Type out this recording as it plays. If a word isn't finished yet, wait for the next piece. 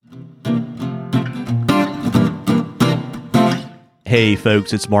Hey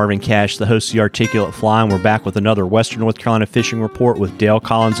folks, it's Marvin Cash, the host of The Articulate Fly, and we're back with another Western North Carolina fishing report with Dale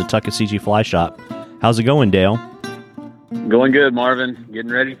Collins at Tuckaseegee Fly Shop. How's it going, Dale? Going good, Marvin. Getting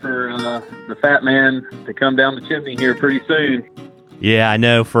ready for the fat man to come down the chimney here pretty soon. Yeah, I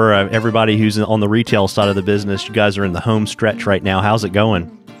know for everybody who's on the retail side of the business, you guys are in the home stretch right now. How's it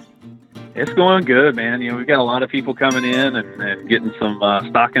going? It's going good, man. You know, we've got a lot of people coming in and getting some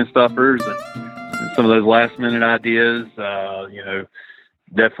stocking stuffers and some of those last minute ideas.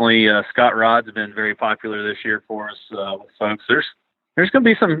 Definitely Scott rods have been very popular this year for us with folks. There's going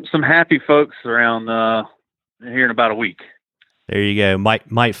to be some happy folks around here in about a week. There you go.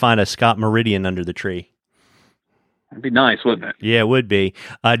 Might find a Scott Meridian under the tree. That'd be nice, wouldn't it? Yeah, it would be.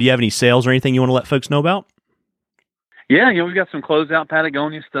 Do you have any sales or anything you want to let folks know about? Yeah, we've got some closeout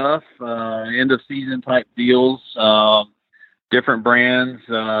Patagonia stuff, end of season type deals, different brands,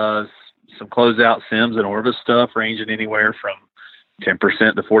 some closeout Sims and Orvis stuff ranging anywhere from 10%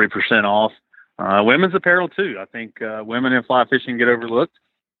 to 40% off. Women's apparel too. I think women in fly fishing get overlooked.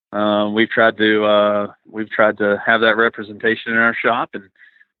 We've tried to have that representation in our shop,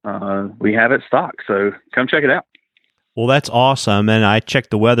 and we have it stocked. So come check it out. Well, that's awesome. And I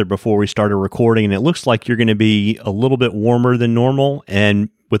checked the weather before we started recording, and it looks like you're going to be a little bit warmer than normal and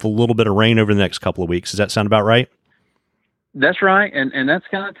with a little bit of rain over the next couple of weeks. Does that sound about right? That's right. And that's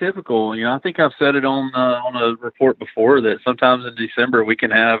kind of typical. I think I've said it on a report before that sometimes in December we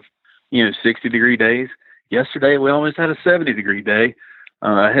can have, 60-degree days. Yesterday we almost had a 70-degree day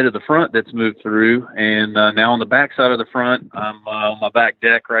ahead of the front that's moved through. And now on the back side of the front, I'm on my back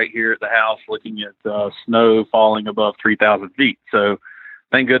deck right here at the house looking at snow falling above 3,000 feet. So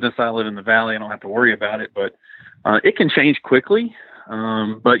thank goodness I live in the valley. I don't have to worry about it, but it can change quickly.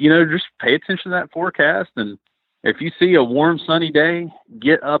 But, just pay attention to that forecast. And if you see a warm, sunny day,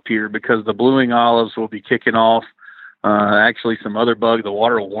 get up here because the blueing olives will be kicking off. Actually, some other bugs, the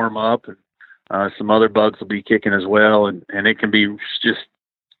water will warm up, and some other bugs will be kicking as well. And it can be just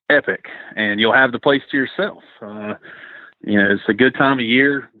epic, and you'll have the place to yourself. It's a good time of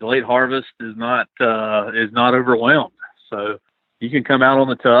year. The late harvest is not overwhelmed. So you can come out on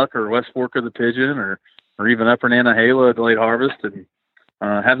the Tuck or West Fork of the Pigeon or even Upper Nantahala at the late harvest and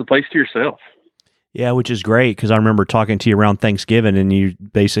have the place to yourself. Yeah, which is great because I remember talking to you around Thanksgiving, and you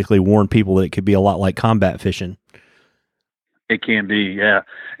basically warned people that it could be a lot like combat fishing. It can be, yeah.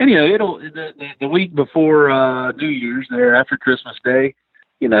 And it'll the week before New Year's, there after Christmas Day,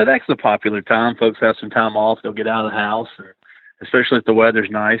 that's the popular time. Folks have some time off; they'll get out of the house, or especially if the weather's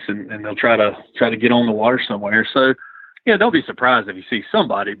nice, and they'll try to get on the water somewhere. So, don't be surprised if you see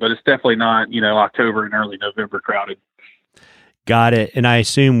somebody, but it's definitely not October and early November crowded. Got it. And I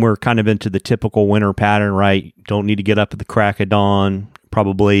assume we're kind of into the typical winter pattern, right? Don't need to get up at the crack of dawn.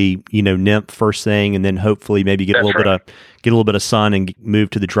 Probably, nymph first thing, and then hopefully maybe get a little bit of sun and move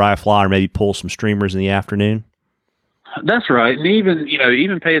to the dry fly, or maybe pull some streamers in the afternoon. That's right. And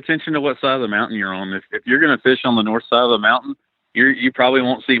even pay attention to what side of the mountain you're on. If you're going to fish on the north side of the mountain, you probably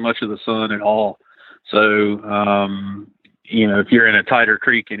won't see much of the sun at all. So, if you're in a tighter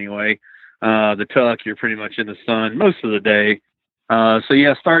creek anyway, the Tuck, you're pretty much in the sun most of the day.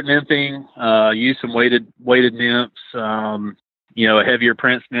 Start nymphing, use some weighted nymphs. A heavier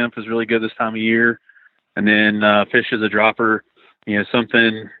Prince nymph is really good this time of year. And then fish as a dropper,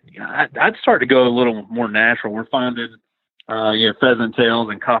 something. I'd start to go a little more natural. We're finding, pheasant tails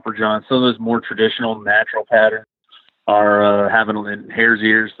and copper john, some of those more traditional natural patterns are having, in hare's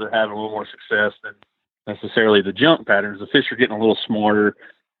ears, they're having a little more success than necessarily the junk patterns. The fish are getting a little smarter.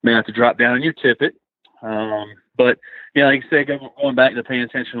 May have to drop down and you tip it. But like I said, going back to paying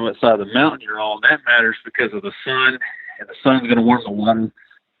attention to what side of the mountain you're on, that matters because of the sun, and the sun's going to warm the water.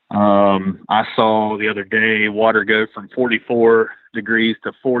 I saw the other day water go from 44 degrees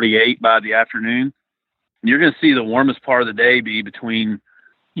to 48 by the afternoon. You're going to see the warmest part of the day be between,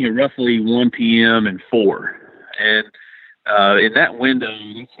 roughly 1 p.m. and 4. And in that window,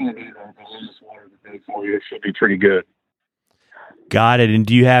 you can't do the warmest water of the day for you. It should be pretty good. Got it. And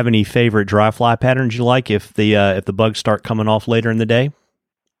do you have any favorite dry fly patterns you like if the bugs start coming off later in the day?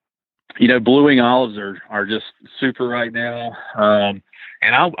 Blueing olives are just super right now.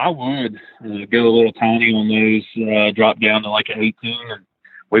 And I would go a little tiny on those, drop down to like an 18. And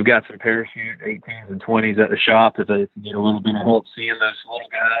we've got some parachute 18s and 20s at the shop if they get a little bit of help seeing those little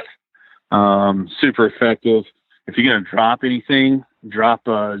guys. Super effective. If you're going to drop anything, drop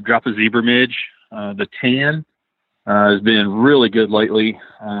a zebra midge. The tan has been really good lately.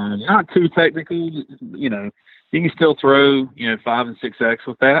 Not too technical, you can still throw, 5 and 6X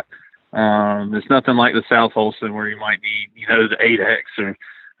with that. It's nothing like the South Holston where you might need, the 8X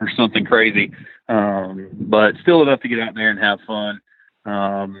or something crazy. but still enough to get out there and have fun.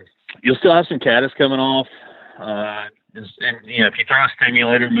 You'll still have some caddis coming off. And if you throw a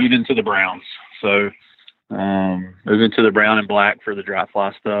stimulator, move into the browns. So move into the brown and black for the dry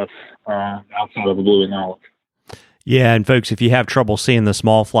fly stuff outside of the blue and olive. Yeah, and folks, if you have trouble seeing the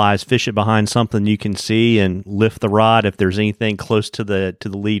small flies, fish it behind something you can see and lift the rod if there's anything close to the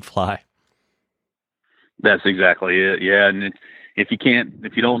lead fly. That's exactly it. Yeah, and if you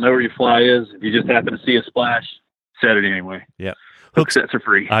don't know where your fly is, if you just happen to see a splash, set it anyway. Yeah. Hook sets are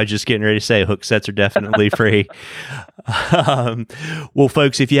free. I was just getting ready to say hook sets are definitely free. Well,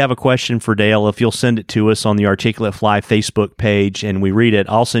 folks, if you have a question for Dale, if you'll send it to us on the Articulate Fly Facebook page and we read it,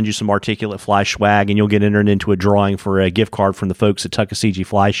 I'll send you some Articulate Fly swag and you'll get entered into a drawing for a gift card from the folks at Tuckaseegee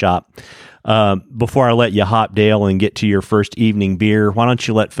Fly Shop. Before I let you hop, Dale, and get to your first evening beer, why don't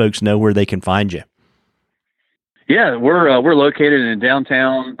you let folks know where they can find you? Yeah, we're located in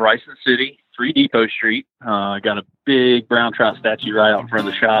downtown Bryson City, 3 Depot Street. Got a big brown trout statue right out in front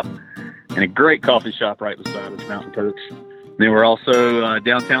of the shop, and a great coffee shop right beside us, Mountain Perks. And then we're also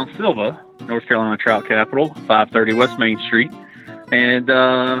downtown Silva, North Carolina Trout Capital, 530 West Main Street. And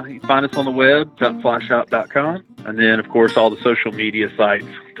you can find us on the web, tuckflyshop.com, and then, of course, all the social media sites,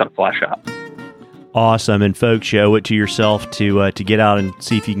 Tuck Fly Shop. Awesome. And folks, you owe it to yourself to get out and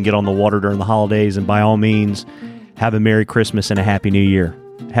see if you can get on the water during the holidays. And by all means, have a Merry Christmas and a Happy New Year.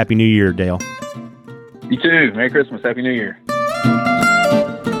 Happy New Year, Dale. You too. Merry Christmas. Happy New Year.